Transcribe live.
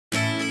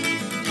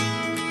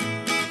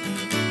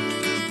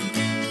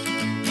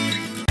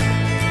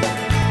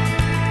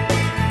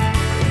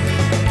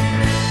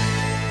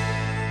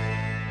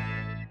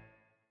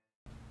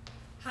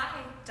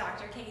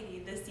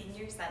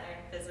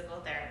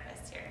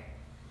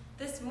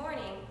this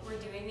morning, we're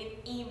doing an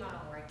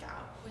E-model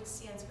workout, which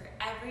stands for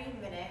every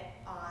minute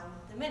on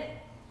the minute.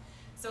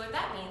 So what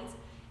that means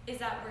is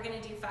that we're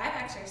gonna do 5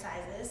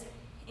 exercises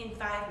in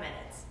 5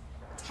 minutes,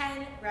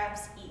 10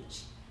 reps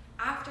each.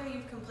 After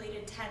you've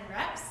completed 10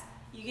 reps,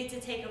 you get to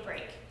take a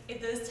break.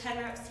 If those 10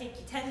 reps take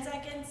you 10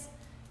 seconds,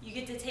 you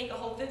get to take a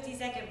whole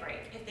 50-second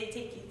break. If they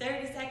take you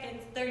 30 seconds,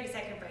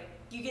 30-second break.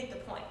 You get the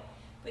point.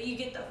 But you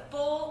get the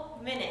full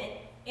minute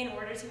in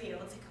order to be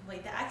able to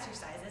complete the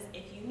exercises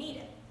if you need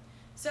it.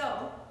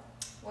 So,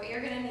 what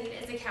you're gonna need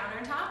is a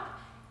countertop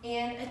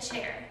and a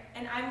chair.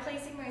 And I'm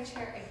placing my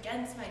chair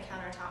against my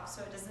countertop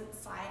so it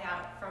doesn't slide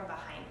out from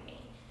behind me.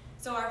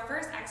 So our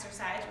first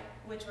exercise,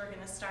 which we're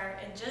gonna start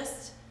in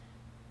just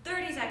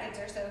 30 seconds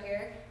or so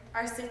here,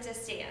 are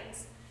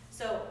sit-to-stands.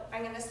 So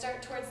I'm gonna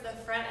start towards the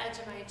front edge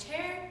of my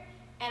chair,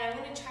 and I'm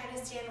gonna try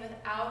to stand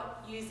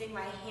without using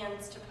my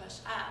hands to push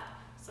up.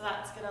 So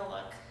that's gonna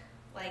look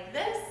like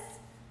this,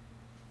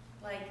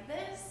 or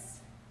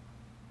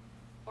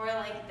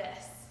like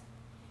this.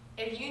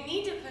 If you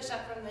need to push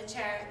up from the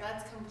chair,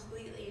 that's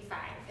completely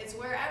fine. It's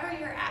wherever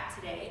you're at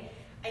today.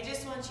 I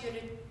just want you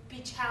to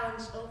be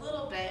challenged a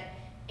little bit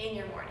in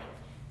your morning.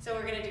 So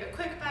we're gonna do a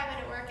quick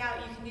 5-minute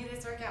workout. You can do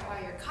this workout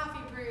while your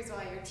coffee brews,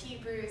 while your tea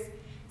brews.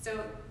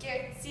 So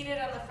get seated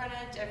on the front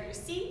edge of your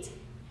seat.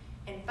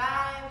 In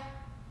 5,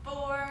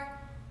 4,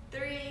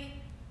 3,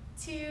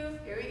 2,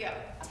 here we go.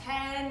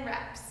 10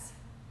 reps.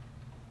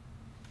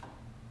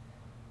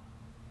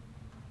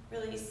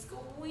 Really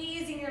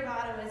squeezing your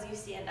bottom as you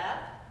stand up.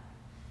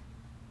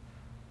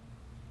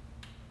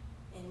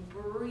 And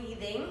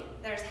breathing.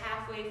 There's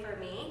halfway for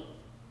me.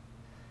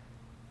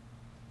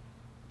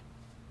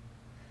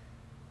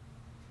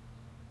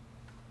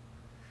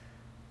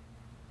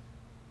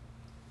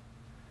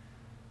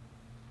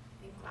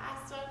 I think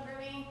last one for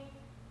me.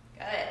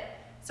 Good.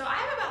 So I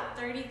have about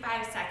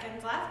 35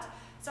 seconds left.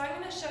 So I'm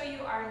going to show you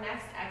our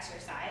next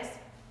exercise.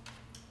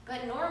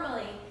 But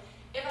normally,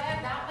 if I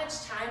have that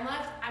much time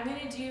left, I'm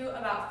going to do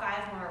about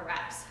 5 more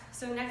reps.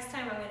 So next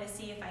time I'm going to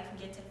see if I can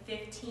get to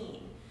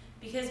 15.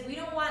 Because we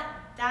don't want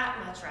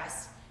that much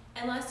rest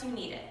unless you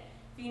need it.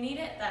 If you need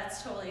it,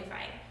 that's totally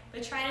fine.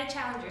 But try to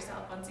challenge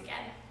yourself once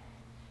again.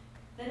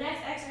 The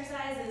next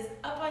exercise is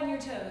up on your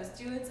toes,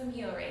 doing some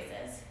heel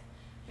raises.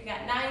 We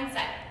got 9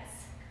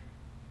 seconds.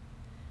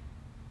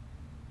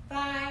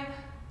 5,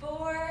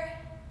 4,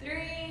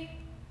 3,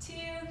 2,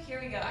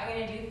 here we go. I'm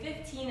going to do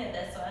 15 of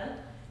this one,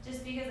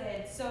 just because I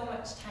had so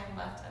much time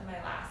left on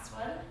my last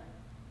one.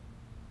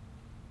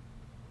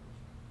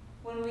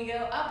 When we go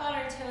up on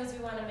our toes, we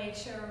want to make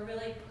sure we're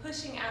really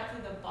pushing out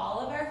through the ball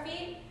of our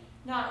feet,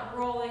 not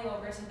rolling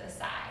over to the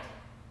side.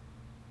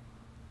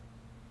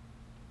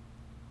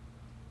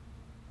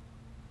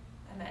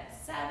 I'm at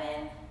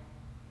 7.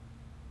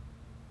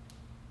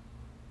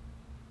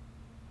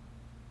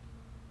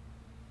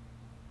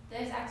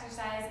 This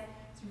exercise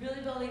is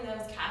really building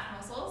those calf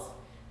muscles,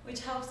 which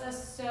helps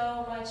us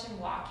so much in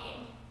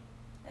walking.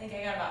 I think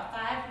I got about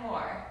 5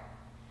 more.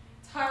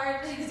 It's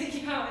hard to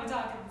count and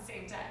talk at the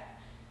same time.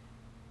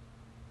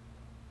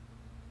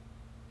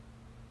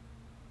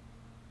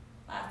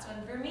 Last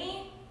one for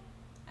me,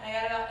 and I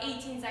got about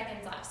 18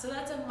 seconds left. So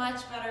that's a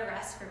much better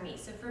rest for me.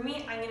 So for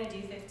me, I'm gonna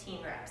do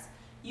 15 reps.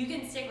 You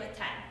can stick with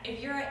 10. If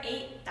you're at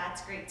 8,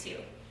 that's great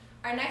too.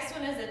 Our next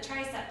one is a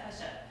tricep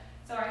push-up.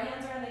 So our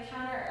hands are on the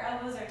counter, our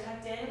elbows are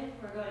tucked in.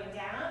 We're going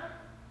down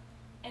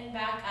and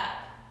back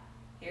up.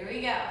 Here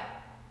we go.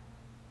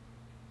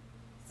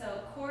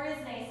 So core is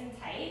nice and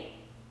tight.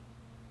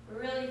 We're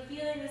really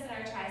feeling this in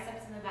our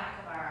triceps and the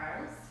back of our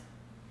arms.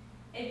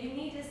 If you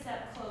need to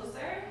step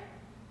closer,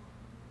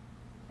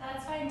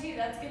 that's fine too.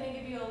 That's going to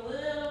give you a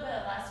little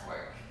bit less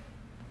work.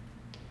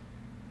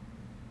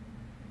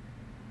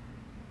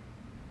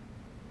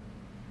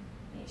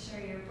 Make sure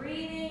you're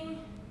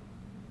breathing.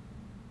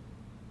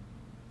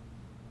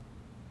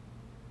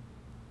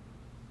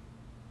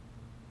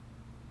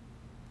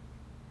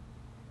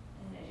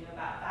 I'm going to do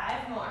about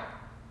 5 more.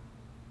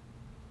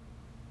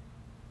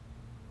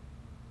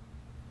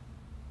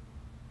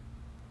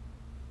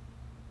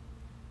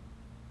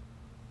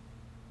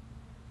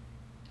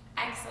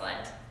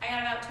 Excellent. I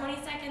got about 20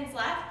 seconds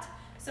left.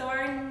 So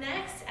our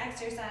next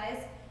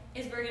exercise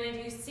is we're going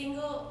to do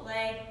single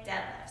leg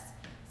deadlifts.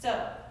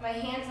 So my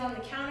hand's on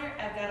the counter.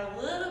 I've got a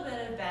little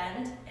bit of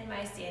bend in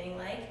my standing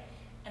leg,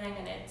 and I'm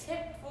going to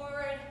tip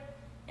forward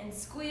and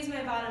squeeze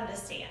my bottom to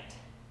stand.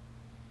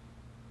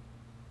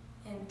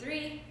 In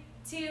 3,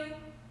 2,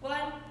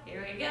 1,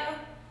 here we go.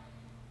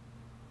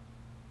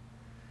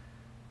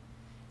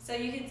 So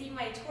you can see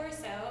my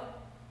torso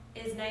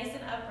is nice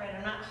and upright.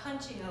 I'm not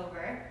hunching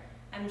over.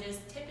 I'm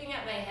just tipping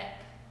at my hip.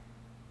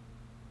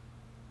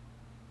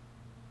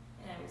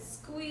 And I'm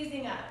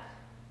squeezing up.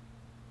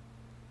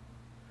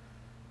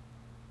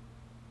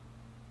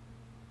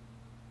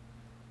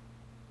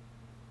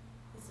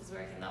 This is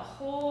working the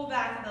whole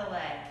back of the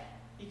leg.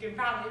 You can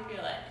probably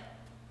feel it.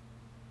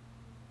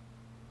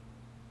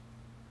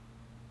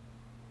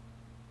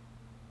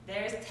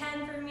 There's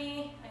 10 for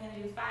me. I'm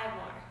going to do 5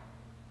 more.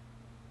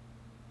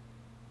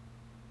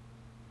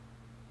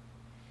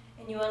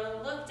 And you want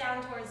to look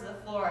down towards the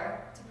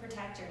floor to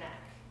protect your neck.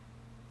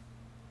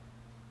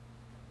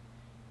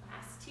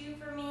 Last 2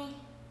 for me.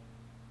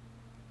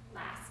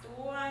 Last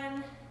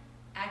 1.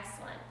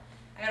 Excellent.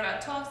 I got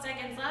about 12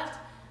 seconds left.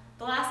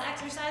 The last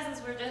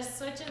exercises, we're just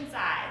switching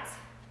sides.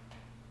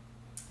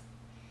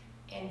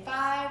 In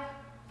 5,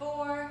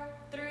 4,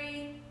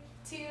 3,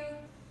 2,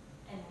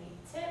 and we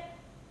tip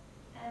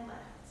and lift.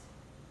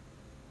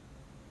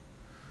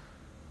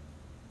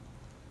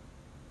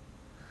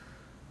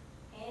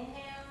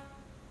 Inhale,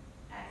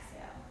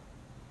 exhale.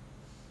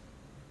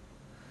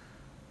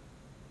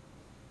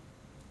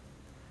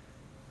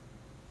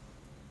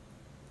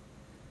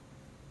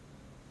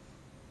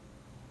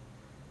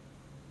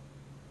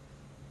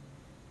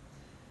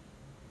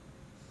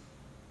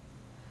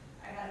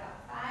 I got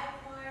about 5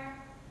 more.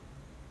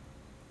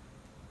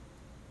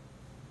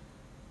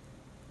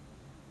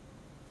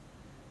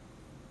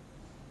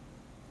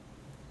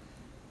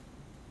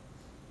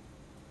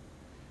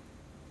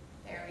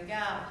 There we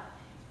go.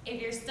 If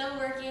you're still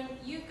working,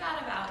 you've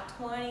got about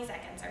 20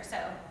 seconds or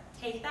so.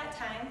 Take that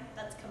time,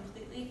 that's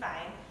completely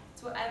fine.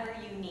 It's whatever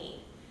you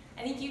need.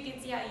 I think you can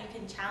see how you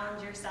can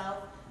challenge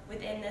yourself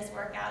within this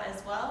workout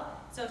as well.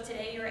 So if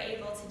today you were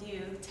able to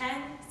do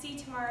 10, see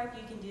tomorrow if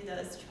you can do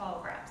those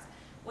 12 reps.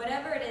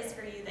 Whatever it is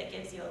for you that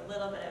gives you a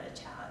little bit of a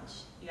challenge.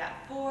 You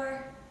got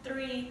 4,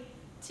 3,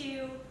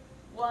 2,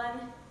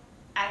 1.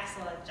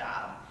 Excellent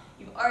job.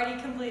 You've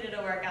already completed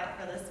a workout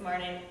for this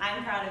morning.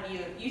 I'm proud of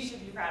you. You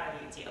should be proud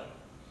of you too.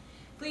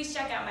 Please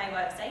check out my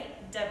website,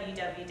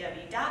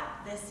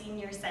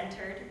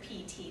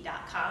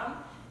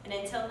 www.theseniorcenteredpt.com. And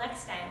until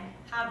next time,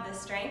 have the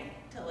strength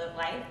to live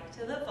life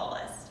to the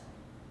fullest.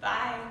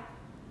 Bye.